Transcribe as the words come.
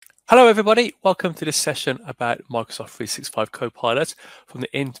Hello, everybody. Welcome to this session about Microsoft 365 Copilot from the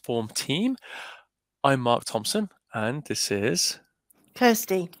Inform team. I'm Mark Thompson, and this is...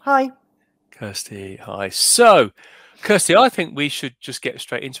 Kirsty. Hi. Kirsty, hi. So, Kirsty, I think we should just get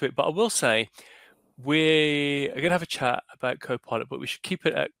straight into it, but I will say we're going to have a chat about Copilot, but we should keep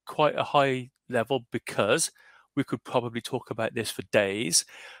it at quite a high level because we could probably talk about this for days.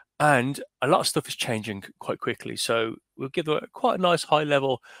 And a lot of stuff is changing quite quickly. So we'll give quite a nice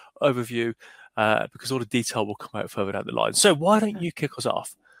high-level overview because all the detail will come out further down the line. So why don't you kick us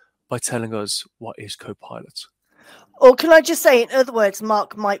off by telling us what is Copilot? Or can I just say, in other words,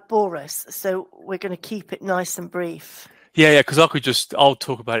 Mark might bore us. So we're going to keep it nice and brief. Yeah, because I'll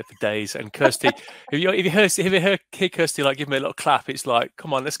talk about it for days. And Kirsty, if you hear Kirsty like give me a little clap, it's like,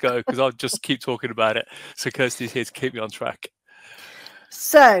 come on, let's go, because I'll just keep talking about it. So Kirsty's here to keep me on track.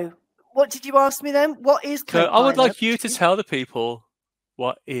 So, what did you ask me then? What is Copilot? So I would like you to tell the people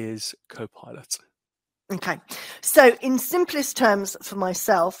what is Copilot. Okay. So, in simplest terms for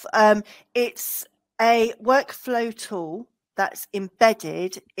myself, it's a workflow tool that's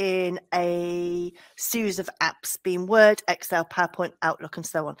embedded in a series of apps, being Word, Excel, PowerPoint, Outlook, and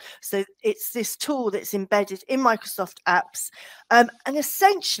so on. So it's this tool that's embedded in Microsoft apps. And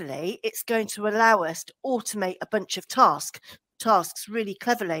essentially, it's going to allow us to automate a bunch of tasks really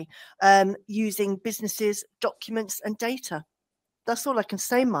cleverly using businesses, documents, and data. That's all I can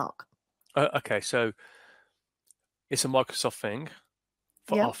say, Mark. Okay, so it's a Microsoft thing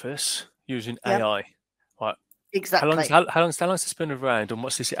for Office using AI. Right. Exactly. How long's this been around, and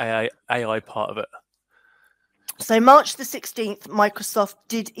what's this AI part of it? So March the 16th, Microsoft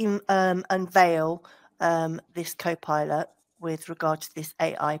did unveil this Copilot with regard to this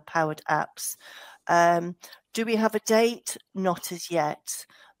AI-powered apps. Do we have a date? Not as yet.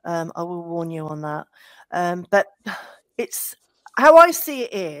 I will warn you on that. But it's how I see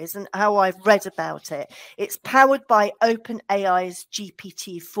it is, and how I've read about it. It's powered by OpenAI's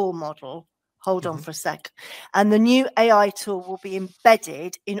GPT-4 model. Hold on for a sec. And the new AI tool will be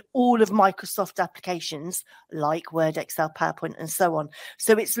embedded in all of Microsoft applications like Word, Excel, PowerPoint, and so on.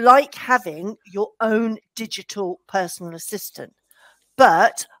 So it's like having your own digital personal assistant.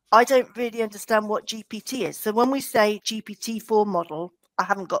 But I don't really understand what GPT is. So when we say GPT-4 model, I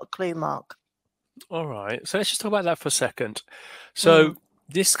haven't got a clue, Mark. All right. So let's just talk about that for a second. So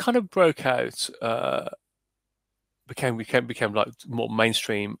this kind of broke out... became like more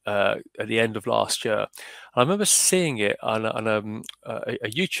mainstream at the end of last year. I remember seeing it on a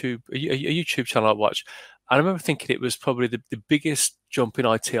YouTube channel I watched. I remember thinking it was probably the biggest jump in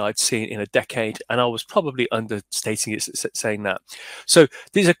IT I'd seen in a decade, and I was probably understating it saying that. So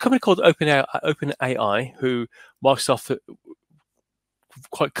there's a company called OpenAI who Microsoft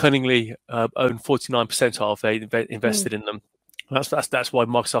quite cunningly owned 49% of. They invested in them. That's why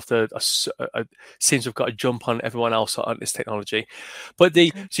Microsoft seems to have got a jump on everyone else on this technology. But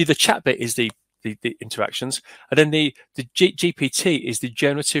the chat bit is the interactions, and then the GPT is the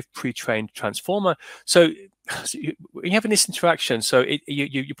generative pre-trained transformer. So you're having this interaction. So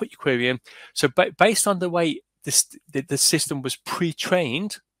you put your query in. So based on the way the system was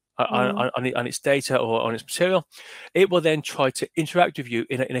pre-trained on its data or on its material, it will then try to interact with you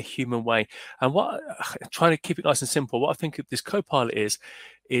in a human way. And trying to keep it nice and simple, what I think this Copilot is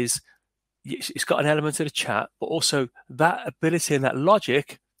it's got an element of the chat, but also that ability and that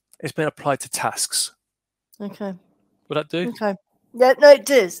logic has been applied to tasks. Okay. Will that do? Okay. Yeah, no, it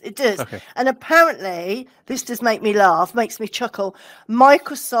does. It does. Okay. And apparently, this does make me laugh, makes me chuckle.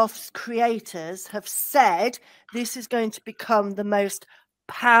 Microsoft's creators have said this is going to become the most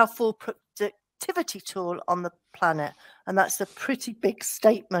powerful productivity tool on the planet, and that's a pretty big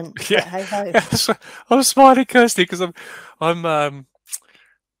statement. Yeah, hey ho. Yeah, I'm smiling, Kirsty, because I'm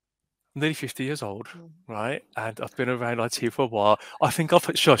nearly 50 years old, right? And I've been around IT for a while. I think I've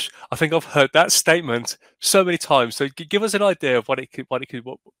heard that statement so many times. So give us an idea of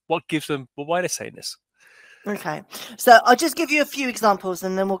what gives them, why they're saying this. Okay, so I'll just give you a few examples,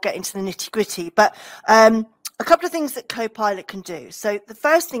 and then we'll get into the nitty gritty. But a couple of things that Copilot can do. So the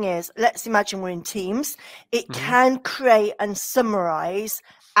first thing is, let's imagine we're in Teams. It can create and summarize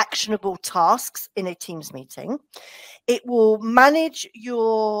actionable tasks in a Teams meeting. It will manage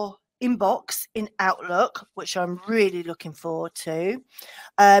your inbox in Outlook, which I'm really looking forward to.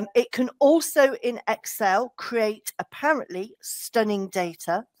 It can also in Excel create apparently stunning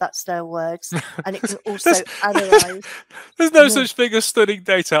data. That's their words. And it can also analyze. There's no such thing as stunning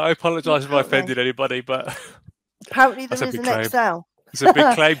data. I apologize if I offended anybody, but apparently there is an Excel. It's a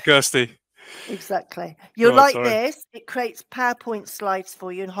big claim, Kirsty. Exactly. You'll this. It creates PowerPoint slides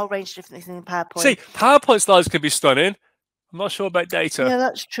for you and a whole range of different things in PowerPoint. See, PowerPoint slides can be stunning. I'm not sure about data. Yeah,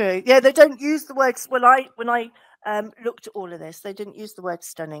 that's true. Yeah, they don't use the words when I looked at all of this. They didn't use the word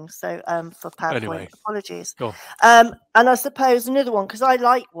stunning. So for PowerPoint, Anyway, apologies. go And I suppose another one, because I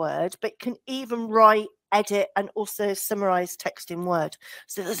like Word, but can even write, edit, and also summarize text in Word.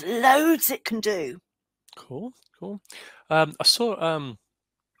 So there's loads it can do. Cool. I saw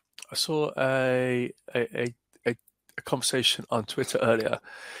a conversation on Twitter earlier,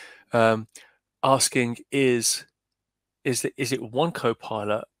 asking is it one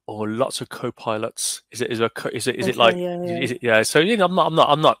Copilot or lots of Copilots? Is it like is it, yeah? So I'm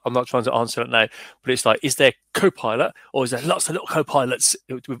not trying to answer that now, but it's like, is there Copilot or is there lots of little Copilots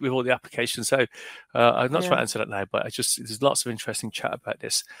with all the applications? So I'm not trying to answer that now, but there's lots of interesting chat about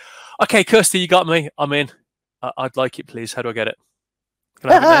this. Okay, Kirsty, you got me. I'm in. I'd like it, please. How do I get it?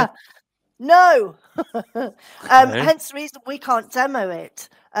 Can I have it now? No. Okay. Hence the reason we can't demo it.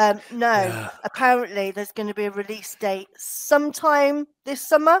 Apparently there's going to be a release date sometime this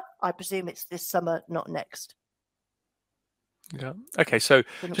summer. I presume it's this summer, not next. Yeah. Okay. So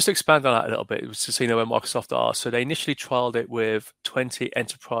just to expand on that a little bit, it was to see where Microsoft are. So they initially trialed it with 20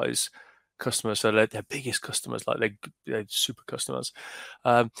 enterprise customers, so they're their biggest customers, like they're super customers,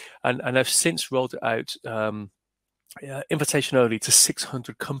 and they've since rolled it out. Invitation only to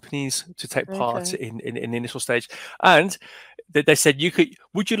 600 companies to take part in the initial stage, and they said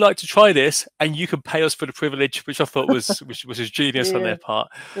would you like to try this, and you can pay us for the privilege, which I thought was genius on their part.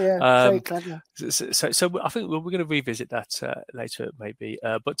 Very clever. So I think we're going to revisit that later maybe,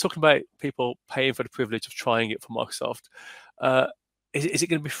 but talking about people paying for the privilege of trying it for Microsoft, is it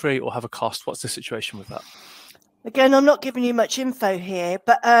going to be free or have a cost? What's the situation with that? Again, I'm not giving you much info here,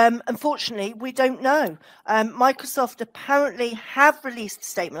 but unfortunately, we don't know. Microsoft apparently have released a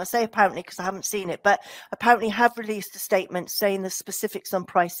statement. I say apparently because I haven't seen it, but apparently have released a statement saying the specifics on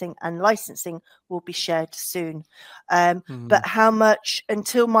pricing and licensing will be shared soon. But how much,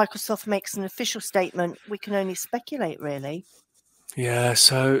 until Microsoft makes an official statement, we can only speculate, really. Yeah,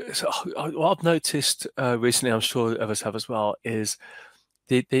 so what I've noticed recently, I'm sure others have as well, is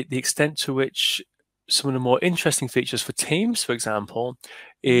the extent to which some of the more interesting features for Teams, for example,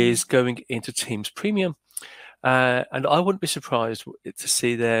 is going into Teams Premium. And I wouldn't be surprised to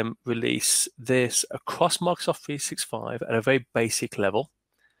see them release this across Microsoft 365 at a very basic level.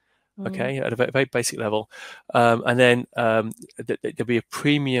 Okay, at a very basic level. And then there'll be a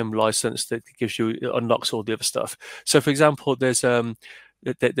premium license that unlocks all the other stuff. So, for example, there's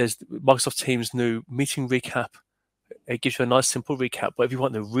Microsoft Teams new meeting recap. It gives you a nice simple recap, but if you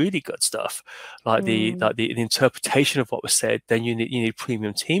want the really good stuff, like the interpretation of what was said, then you need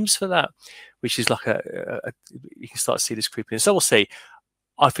premium Teams for that, which is like you can start to see this creeping in. So we'll see.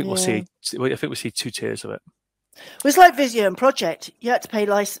 I think we'll see 2 tiers of it. It was like Visio and Project. You had to pay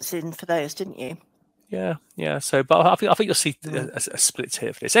licensing for those, didn't you? Yeah. So, but I think you'll see a split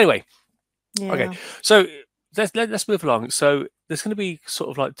tier for this. Anyway, okay. So let's move along. So there's going to be sort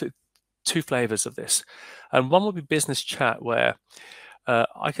of like two flavors of this, and one will be business chat, where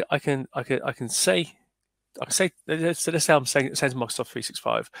I can say, let's say I'm saying to Microsoft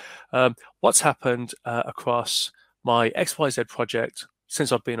 365, what's happened across my XYZ project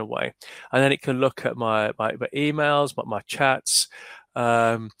since I've been away, and then it can look at my emails, my chats,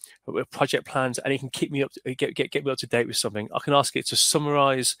 project plans, and it can keep me get me up to date with something. I can ask it to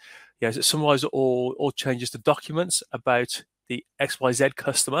summarize all changes to documents about the XYZ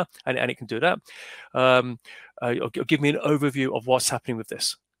customer, and it can do that. It'll give me an overview of what's happening with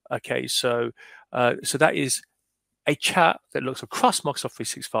this. Okay, so that is a chat that looks across Microsoft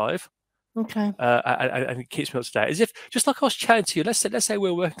 365. Okay. And it keeps me up to date, as if just like I was chatting to you. Let's say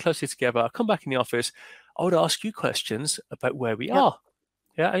we're working closely together. I come back in the office. I would ask you questions about where we are.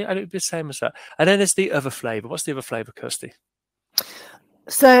 Yeah, and it'd be the same as that. And then there's the other flavor. What's the other flavor, Kirsty?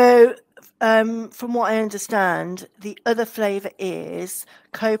 So, from what I understand, the other flavor is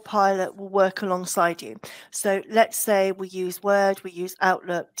Copilot will work alongside you. So let's say we use Word, we use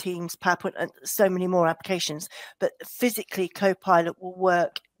Outlook, Teams, PowerPoint, and so many more applications, but physically Copilot will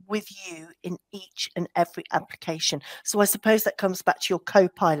work with you in each and every application. So I suppose that comes back to your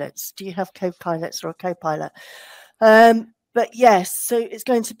co-pilots. Do you have co-pilots or a co-pilot? But yes, so it's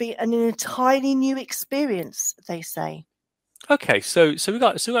going to be an entirely new experience, they say. Okay, so we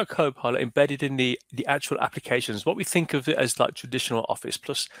got Copilot embedded in the actual applications, what we think of it as like traditional Office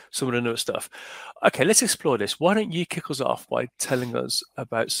plus some of the newer stuff. Okay, let's explore this. Why don't you kick us off by telling us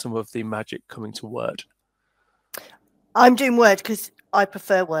about some of the magic coming to Word? I'm doing Word because I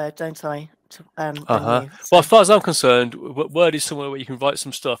prefer Word, don't I? Well, as far as I'm concerned, Word is somewhere where you can write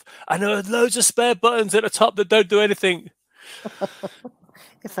some stuff, and there are loads of spare buttons at the top that don't do anything.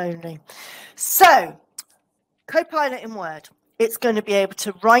 If only. So, Copilot in Word. It's going to be able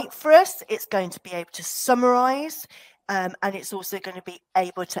to write for us. It's going to be able to summarize. And it's also going to be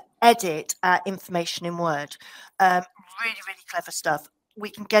able to edit our information in Word. Really, really clever stuff. We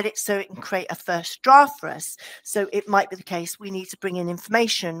can get it so it can create a first draft for us. So it might be the case we need to bring in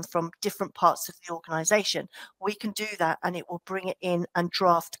information from different parts of the organization. We can do that, and it will bring it in and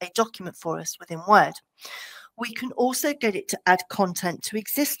draft a document for us within Word. We can also get it to add content to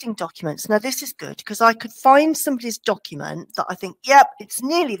existing documents. Now, this is good because I could find somebody's document that I think, yep, it's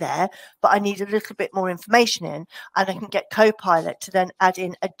nearly there, but I need a little bit more information in, and I can get Copilot to then add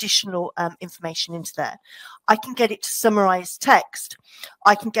in additional information into there. I can get it to summarize text.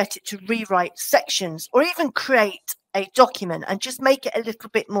 I can get it to rewrite sections, or even create a document and just make it a little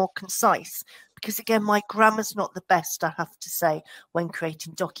bit more concise, because again, my grammar's not the best, I have to say, when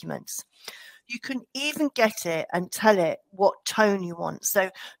creating documents. You can even get it and tell it what tone you want. So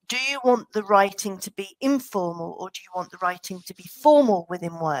do you want the writing to be informal, or do you want the writing to be formal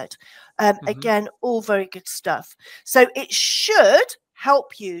within Word? Again, all very good stuff. So it should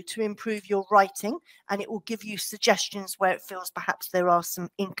help you to improve your writing, and it will give you suggestions where it feels perhaps there are some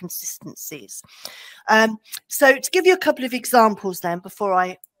inconsistencies. So to give you a couple of examples then, before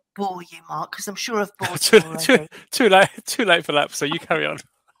I bore you, Mark, because I'm sure I've bored you already. Too late for that, so you carry on.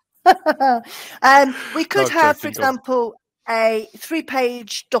 We could have, for example, a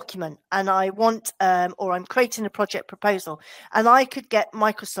 3-page document, and I want, or I'm creating a project proposal, and I could get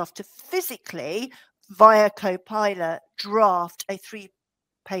Microsoft to physically, via Copilot, draft a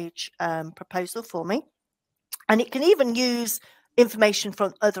 3-page proposal for me. And it can even use information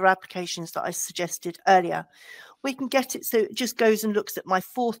from other applications that I suggested earlier. We can get it so it just goes and looks at my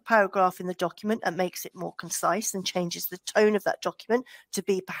 4th paragraph in the document and makes it more concise and changes the tone of that document to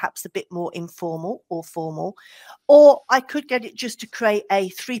be perhaps a bit more informal or formal. Or I could get it just to create a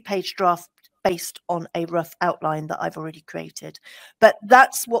 3-page draft based on a rough outline that I've already created. But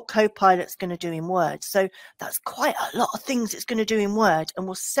that's what Copilot's going to do in Word. So that's quite a lot of things it's going to do in Word, and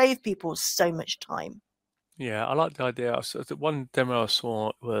will save people so much time. Yeah, I like the idea. The one demo I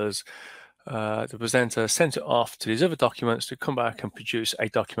saw was the presenter sent it off to these other documents to come back and produce a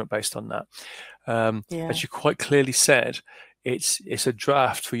document based on that. And she quite clearly said it's a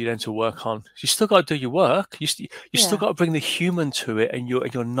draft for you then to work on. You still got to do your work. You still got to bring the human to it, and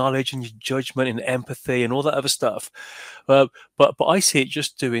your knowledge and your judgment and empathy and all that other stuff. But I see it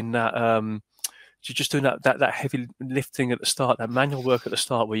just doing that. You're just doing that heavy lifting at the start, that manual work at the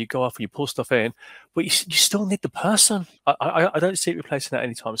start, where you go off and you pull stuff in, but you still need the person. I don't see it replacing that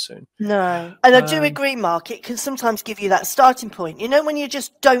anytime soon. No, and I do agree, Mark. It can sometimes give you that starting point. You know, when you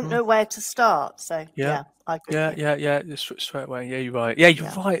just don't know where to start. So yeah, I agree. Yeah, straight away. Yeah, you're right. Yeah,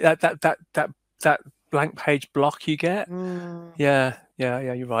 you're right. That blank page block you get. Yeah,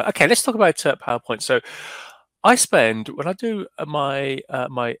 you're right. Okay, let's talk about PowerPoint. So I spend, when I do my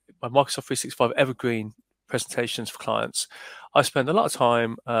Microsoft 365 Evergreen presentations for clients, I spend a lot of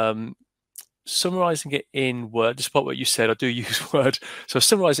time summarizing it in Word. Despite what you said, I do use Word, so I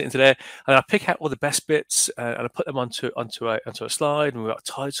summarize it into there, and I pick out all the best bits and I put them onto a slide. And we've got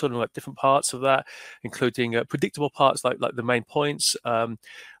a title, and we've got different parts of that, including predictable parts like the main points and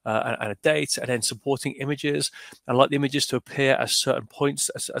a date, and then supporting images. I like the images to appear as certain points,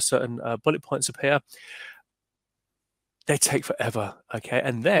 as certain bullet points appear. They take forever, okay?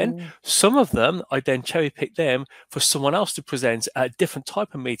 And then some of them, I then cherry pick them for someone else to present at a different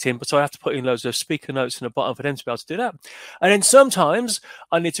type of meeting, but so I have to put in loads of speaker notes in the bottom for them to be able to do that. And then sometimes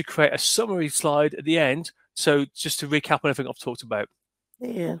I need to create a summary slide at the end, so just to recap on everything I've talked about.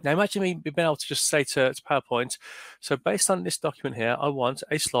 Yeah. Now imagine me being able to just say to PowerPoint, so based on this document here, I want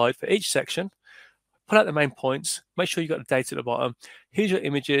a slide for each section, pull out the main points, make sure you've got the date at the bottom, here's your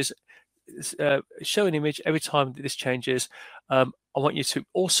images, show an image every time this changes. I want you to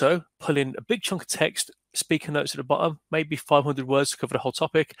also pull in a big chunk of text, speaker notes at the bottom, maybe 500 words to cover the whole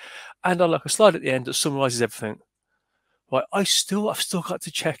topic, and I'll like a slide at the end that summarizes everything. Right, I've still got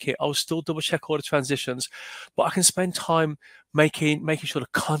to check it. I'll still double check all the transitions, but I can spend time making sure the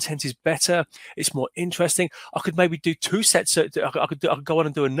content is better. It's more interesting. I could maybe do 2 sets. I could go on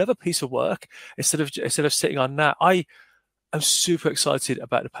and do another piece of work instead of sitting on that. I'm super excited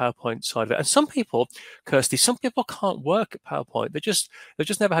about the PowerPoint side of it. And some people, Kirsty, can't work at PowerPoint. They've just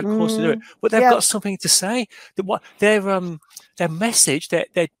never had course to do it, but they've got something to say. Their message,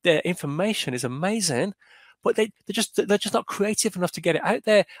 their information is amazing, but they're just not creative enough to get it out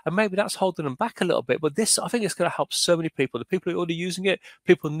there. And maybe that's holding them back a little bit. But I think it's going to help so many people. The people who are already using it,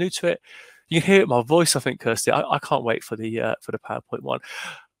 people new to it. You can hear it in my voice, I think, Kirsty. I can't wait for the PowerPoint one.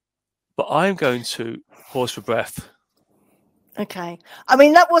 But I'm going to pause for breath. Okay. I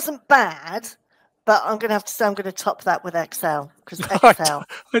mean, that wasn't bad, but I'm going to have to say I'm going to top that with Excel, because Excel.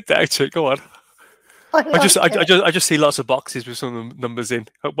 I doubt it. Go on. I just see lots of boxes with some numbers in.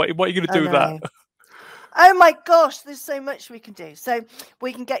 What are you going to do with that? Oh my gosh, there's so much we can do. So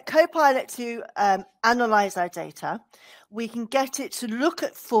we can get Copilot to analyze our data. We can get it to look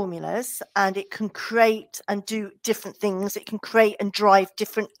at formulas, and it can create and do different things. It can create and drive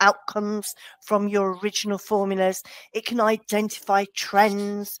different outcomes from your original formulas. It can identify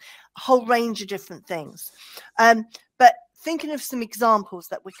trends, a whole range of different things. But thinking of some examples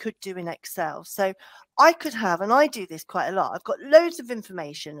that we could do in Excel. So I could have, and I do this quite a lot, I've got loads of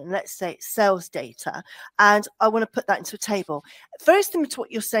information, and let's say it's sales data, and I want to put that into a table. Very similar to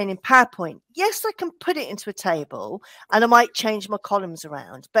what you're saying in PowerPoint. Yes, I can put it into a table, and I might change my columns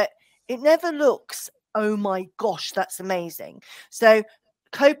around, but it never looks, oh my gosh, that's amazing. So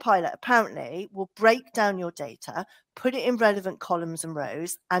Copilot apparently will break down your data, put it in relevant columns and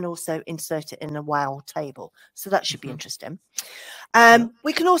rows, and also insert it in a wow table. So that should be interesting.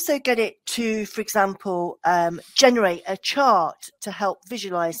 We can also get it to, for example, generate a chart to help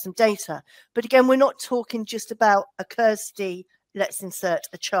visualize some data. But again, we're not talking just about a Kirsty, let's insert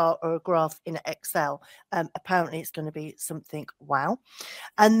a chart or a graph in Excel. Apparently, it's going to be something wow.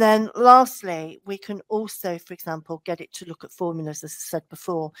 And then lastly, we can also, for example, get it to look at formulas, as I said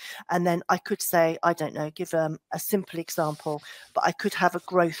before. And then I could say, I don't know, give a simple example, but I could have a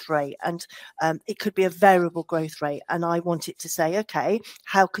growth rate, and it could be a variable growth rate. And I want it to say, okay,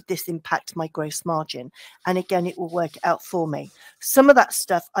 how could this impact my gross margin? And again, it will work it out for me. Some of that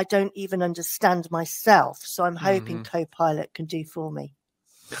stuff I don't even understand myself. So I'm hoping Copilot can do for me.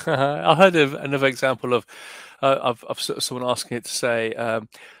 I heard of another example of someone asking it to say,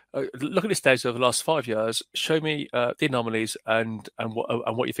 look at this data over the last 5 years, show me the anomalies and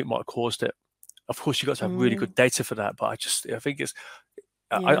what you think might have caused it. Of course, you've got to have really good data for that, but I think it's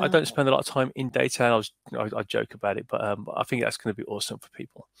I don't spend a lot of time in data, and I joke about it, but I think that's going to be awesome for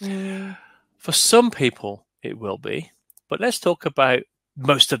people. For some people it will be, but let's talk about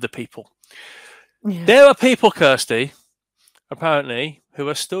most of the people. There are people, Kirsty, apparently, who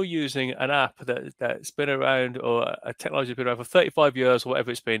are still using an app that's been around, or a technology that's been around for 35 years or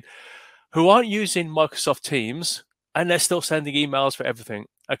whatever it's been, who aren't using Microsoft Teams, and they're still sending emails for everything.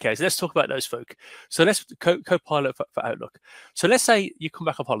 Okay, so let's talk about those folk. So let's Copilot for Outlook. So let's say you come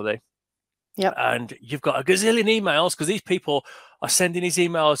back off holiday. And you've got a gazillion emails, because these people are sending these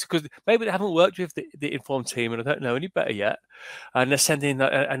emails because maybe they haven't worked with the Inform team and I don't know any better yet. And they're sending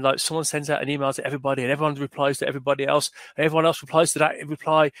and like someone sends out an email to everybody, and everyone replies to everybody else, and everyone else replies to that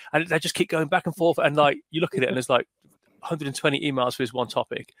reply, and they just keep going back and forth. And like you look at it, and there's like 120 emails for this one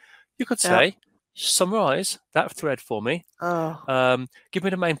topic. You could say, summarize that thread for me. Give me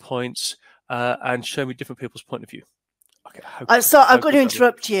the main points and show me different people's point of view. Okay, so I'm going to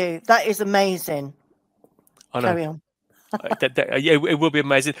interrupt you. That is amazing. I know. Carry on. It will be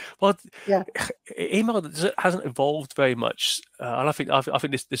amazing. Well, email hasn't evolved very much, and I think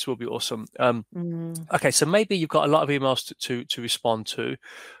this will be awesome. Okay, so maybe you've got a lot of emails to respond to.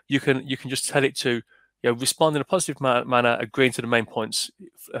 You can just tell it to respond in a positive manner, agreeing to the main points,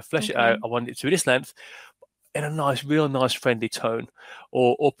 flesh it out. I want it to be this length, in a real nice, friendly tone,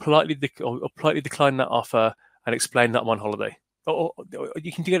 or politely decline that offer and explain that I'm on holiday. Or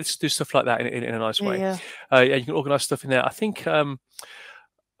you can get it to do stuff like that in a nice way. You can organize stuff in there. I think I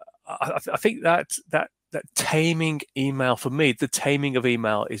think that taming email, for me, the taming of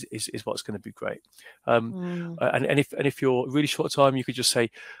email is what's going to be great. And if you're really short time, you could just say,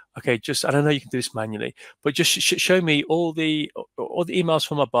 okay, I don't know, you can do this manually, but just show me all the emails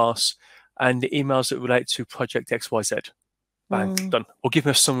from my boss and the emails that relate to project XYZ. Bang, done. Or give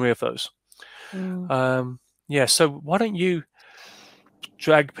me a summary of those. So why don't you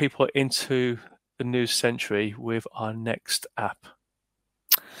drag people into the new century with our next app?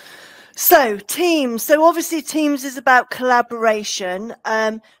 So Teams. So obviously Teams is about collaboration.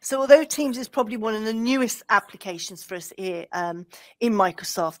 So although Teams is probably one of the newest applications for us here in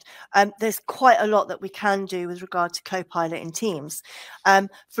Microsoft, there's quite a lot that we can do with regard to Copilot in Teams.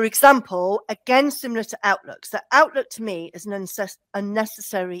 For example, again, similar to Outlook. So Outlook to me is an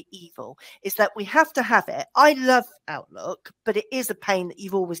unnecessary evil. Is that we have to have it. I love Outlook, but it is a pain that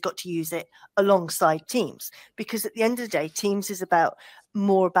you've always got to use it alongside Teams, because at the end of the day, Teams is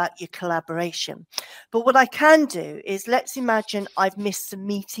more about your collaboration. But what I can do is, let's imagine I've missed some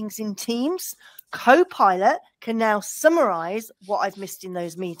meetings in Teams. Copilot can now summarize what I've missed in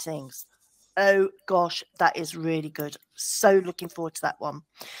those meetings. Oh gosh, that is really good. So looking forward to that one.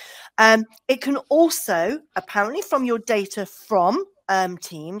 It can also, apparently from your data from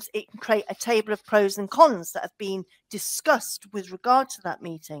teams, it can create a table of pros and cons that have been discussed with regard to that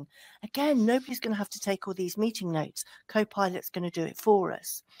meeting. Again, nobody's going to have to take all these meeting notes. Copilot's going to do it for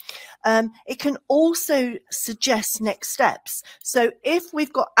us. It can also suggest next steps. So if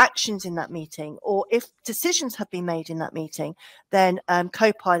we've got actions in that meeting, or if decisions have been made in that meeting, then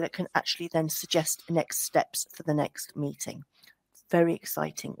Copilot can actually then suggest next steps for the next meeting. Very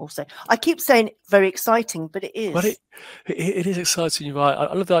exciting also. I keep saying very exciting, but it is. But it is exciting, you're right.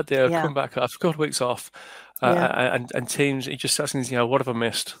 I love the idea of coming back after a couple of weeks off and teams, you just asking, what have I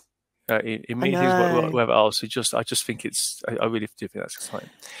missed? In meetings, whatever else. I just think I really do think that's exciting.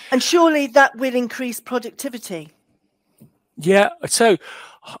 And surely that will increase productivity. Yeah. So,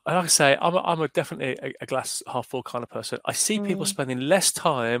 like I say, I'm definitely a glass half full kind of person. I see people spending less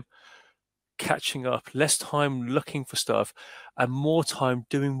time catching up, less time looking for stuff, and more time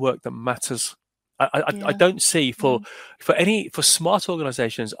doing work that matters. I don't see for smart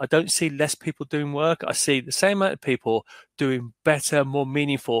organizations, I don't see less people doing work. I see the same amount of people doing better, more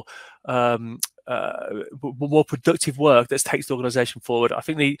meaningful, more productive work that takes the organization forward. I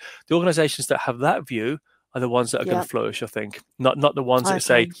think the organizations that have that view are the ones that are going to flourish. I think not the ones that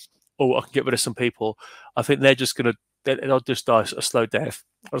say, "Oh, I can get rid of some people." I think they're just going to they'll just die a slow death,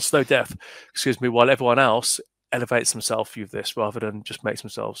 excuse me, while everyone else elevates themselves through this rather than just makes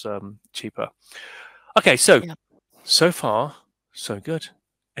themselves cheaper. Okay, so far so good.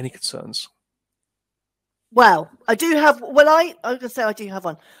 Any concerns? Well, I do have. Well, I was gonna say I do have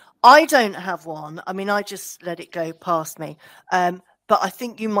one. I don't have one. I mean, I just let it go past me. But I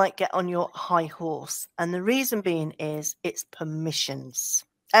think you might get on your high horse, and the reason being is it's permissions.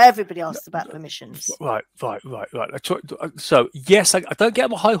 Everybody asks about permissions. Right. So yes, I don't get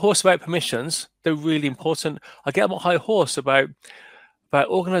on my high horse about permissions. They're really important. I get on my high horse about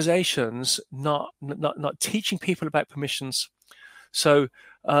organizations not teaching people about permissions. So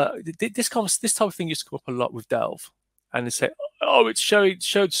this type of thing used to come up a lot with Delve, and they say, "Oh, it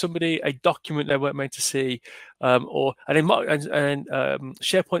showed somebody a document they weren't meant to see," and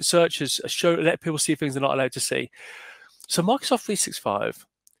SharePoint searches let people see things they're not allowed to see. So Microsoft 365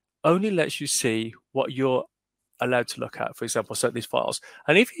 only lets you see what you're allowed to look at, for example, certain these files.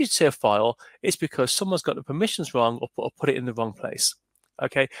 And if you see a file, it's because someone's got the permissions wrong or put it in the wrong place.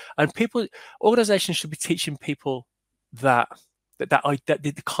 Okay, and organizations should be teaching people the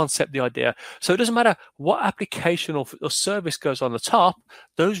concept, the idea. So it doesn't matter what application or service goes on the top.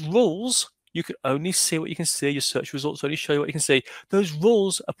 Those rules, you can only see what you can see. Your search results only show you what you can see. Those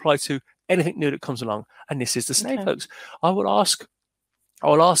rules apply to anything new that comes along, and this is the same, folks. I will ask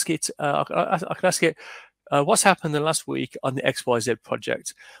it. I can ask it. What's happened in the last week on the XYZ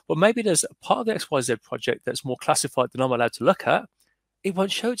project? Well, maybe there's a part of the XYZ project that's more classified than I'm allowed to look at. It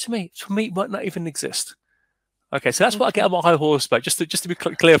won't show it to me. For me, it might not even exist. Okay, so that's what I get on my high horse about. Just to be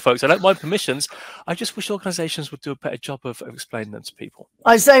clear, folks, I don't mind permissions. I just wish organizations would do a better job of explaining them to people.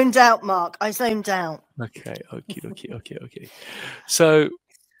 I zoned out, Mark. I zoned out. Okay. So,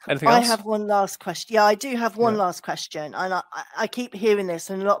 anything else? I have one last question. Yeah, I do have one last question. And I keep hearing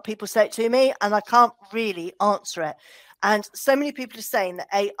this, and a lot of people say it to me, and I can't really answer it. And so many people are saying that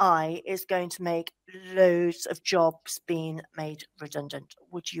AI is going to make loads of jobs being made redundant.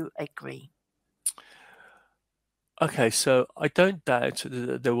 Would you agree? Okay, so I don't doubt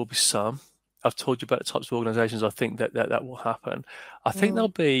that there will be some. I've told you about the types of organizations I think that will happen. I think there'll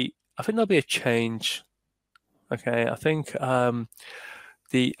be a change. Okay, I think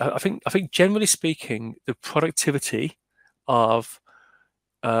I think generally speaking, the productivity of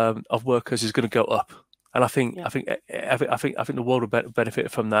workers is going to go up, and I think the world will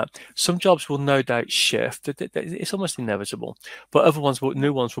benefit from that. Some jobs will no doubt shift; it's almost inevitable. But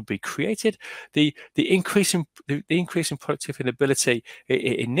new ones will be created. The increase in productivity and ability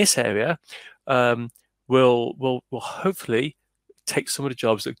in this area will hopefully take some of the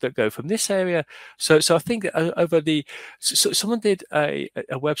jobs that go from this area. So I think someone did a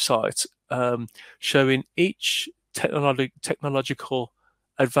website showing each technological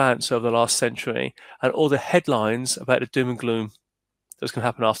advance over the last century and all the headlines about the doom and gloom that's going to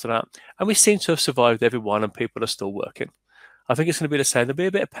happen after that. And we seem to have survived every one, and people are still working. I think it's going to be the same. There'll be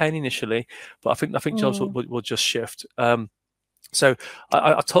a bit of pain initially, but I think jobs will just shift. So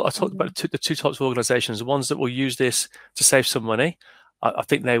I talked about the two types of organizations. The ones that will use this to save some money, I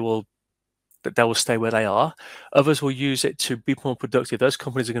think they will stay where they are. Others will use it to be more productive. Those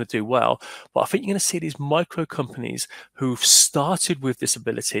companies are going to do well. But I think you're going to see these micro companies who've started with this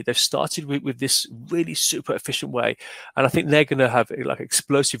ability. They've started with this really super efficient way. And I think they're going to have like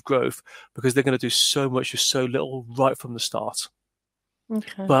explosive growth because they're going to do so much with so little right from the start.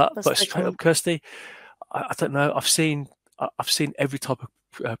 Okay, but straight up, Kirsty, I don't know. I've seen I've seen every type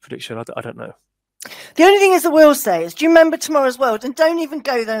of prediction. I don't know. The only thing is, I will say is, do you remember Tomorrow's World? And don't even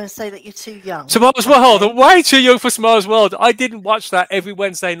go there and say that you're too young. Tomorrow's World, I'm way too young for Tomorrow's World. I didn't watch that every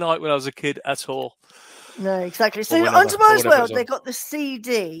Wednesday night when I was a kid at all. No, exactly. So on Tomorrow's World, they got the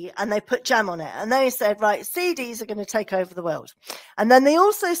CD and they put jam on it. And they said, right, CDs are going to take over the world. And then they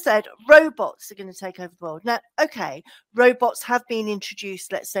also said robots are going to take over the world. Now, okay, robots have been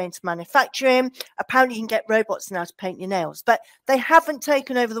introduced, let's say, into manufacturing. Apparently, you can get robots now to paint your nails, but they haven't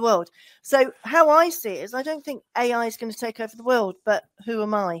taken over the world. So how I see it is, I don't think AI is going to take over the world, but who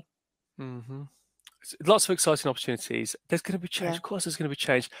am I? Mm-hmm. Lots of exciting opportunities. There's going to be change. Of course, there's going to be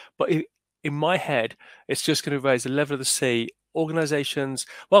change. But in my head, it's just going to raise the level of the sea. Organizations,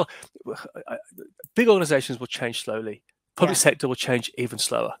 well, big organizations will change slowly. Public sector will change even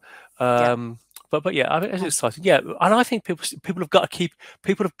slower. But yeah, I mean, it's exciting. Yeah, and I think people have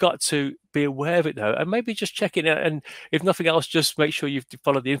got to be aware of it though, and maybe just check it out. And if nothing else, just make sure you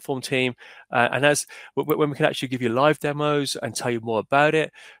follow the Inform team. And as when we can actually give you live demos and tell you more about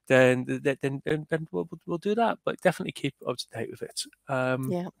it, then we'll do that. But definitely keep up to date with it.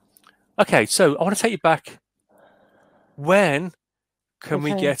 Okay, so I want to take you back. When can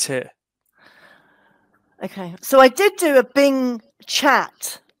we get it? Okay, so I did do a Bing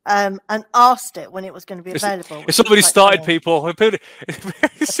chat and asked it when it was going to be available. It's already started, people. Kirsty's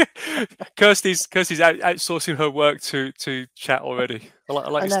outsourcing her work to chat already. I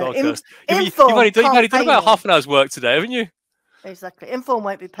like your style, Kirsty. You've only done about half an hour's work today, haven't you? Exactly. Inform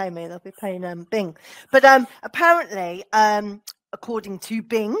won't be paying me; they'll be paying Bing. But apparently, according to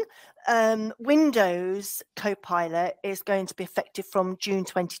Bing, Windows Copilot is going to be effective from June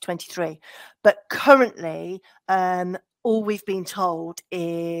 2023. But currently, all we've been told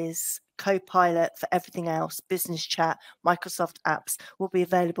is Copilot for everything else, business chat, Microsoft apps, will be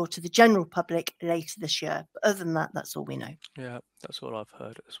available to the general public later this year. But other than that, that's all we know. Yeah, that's all I've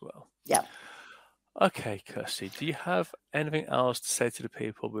heard as well. Yeah. Okay, Kirsty, do you have anything else to say to the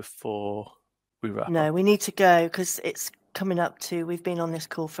people before we wrap up? No, we need to go because it's coming up to, we've been on this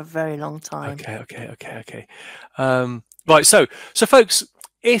call for a very long time. Okay. Right, so folks,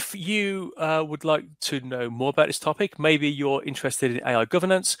 if you would like to know more about this topic, maybe you're interested in AI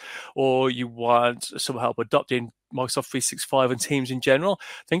governance, or you want some help adopting Microsoft 365 and Teams in general,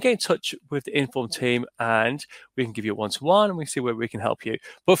 then get in touch with the Inform team and we can give you a one-to-one and we see where we can help you.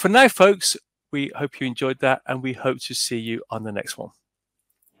 But for now, folks, we hope you enjoyed that and we hope to see you on the next one.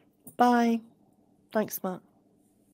 Bye. Thanks, Mark.